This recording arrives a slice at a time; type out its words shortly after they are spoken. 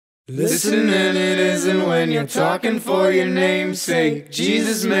Listen, and it isn't when you're talking for your name's sake.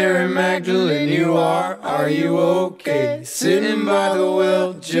 Jesus, Mary Magdalene, you are you okay? Sitting by the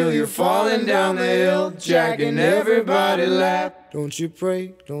well, Jill, you're falling down the hill, jacking everybody lap. Don't you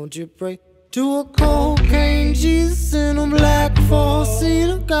pray to a cocaine Jesus in a black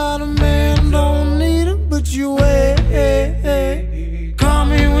four-seater. Got a man, don't need him, but you wait. Call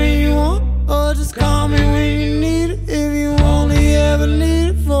me when you want, or just call me when you need it. If you only ever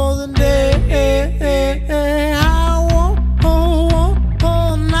need it for the day. I won't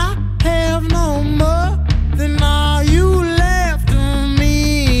not have no more than all you left of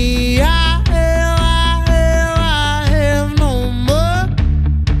me. I have no more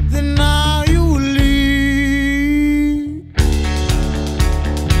than all you leave.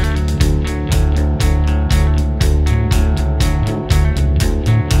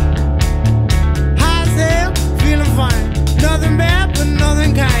 How's it? Feeling fine. Nothing bad, but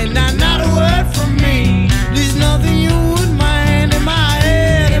nothing kind. Not a word from me. There's nothing you wouldn't mind. In my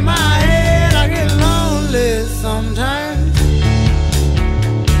head, I get lonely sometimes.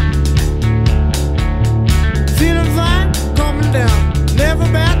 Feeling fine, coming down. Never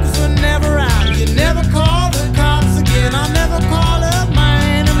back, 'cause we're never out. You never call the cops again. I'll never call up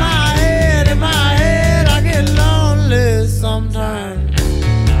mine. In my head, I get lonely sometimes.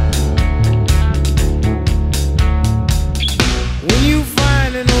 When you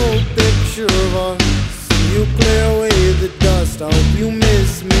find an old picture of us, you clear away the dust. I hope you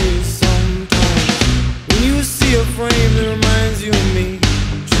miss me sometimes. When you see a frame that reminds you of me,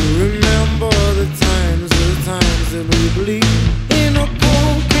 do you remember the times that we believed in a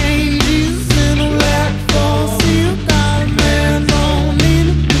cocaine Jesus in a black four-seater. Got a man, don't need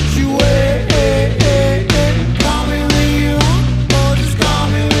it, but you wait. Call me when you want, or just call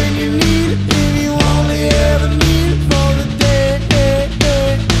me when you need it. If you only ever need it for the day.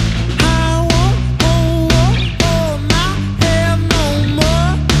 I won't not have no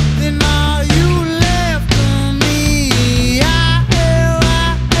more than all you left of me. I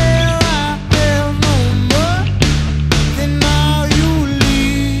have no more than all you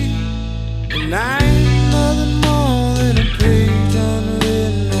leave. And I ain't nothing more than a page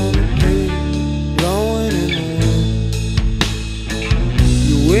unwritten on the page, blowing in the wind.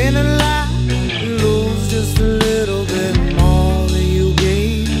 You win a lot and lose just a little bit more than you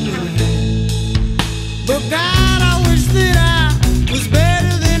gain in the end. But God, I wish that I was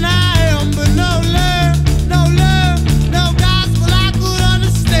better than I am. But no love, no gospel I could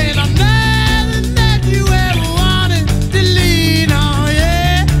understand. I'm nothing that you ever wanted to lean on,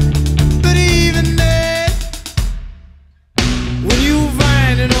 yeah. But even then, when you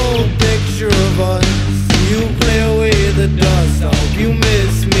find an old picture of us, you clear away the dust. I hope you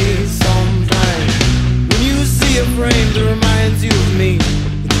miss me sometimes. When you see a frame that reminds you of me,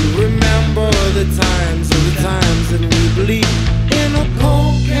 do you remember the times that we believed in a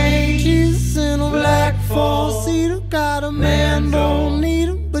cocaine Jesus in a black four-seater. Got a man, don't need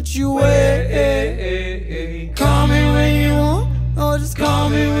him, but you wait. Call me when you want, or just call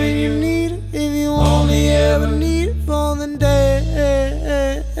me when you need it. If you only ever need it for the day.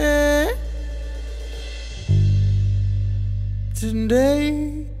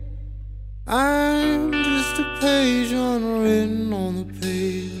 Today, I'm just a page unwritten on the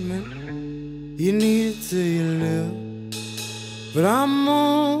pavement. You need it till you live, but I'm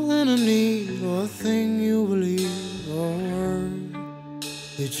more than a need or a thing you believe or a word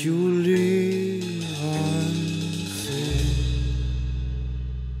that you leave.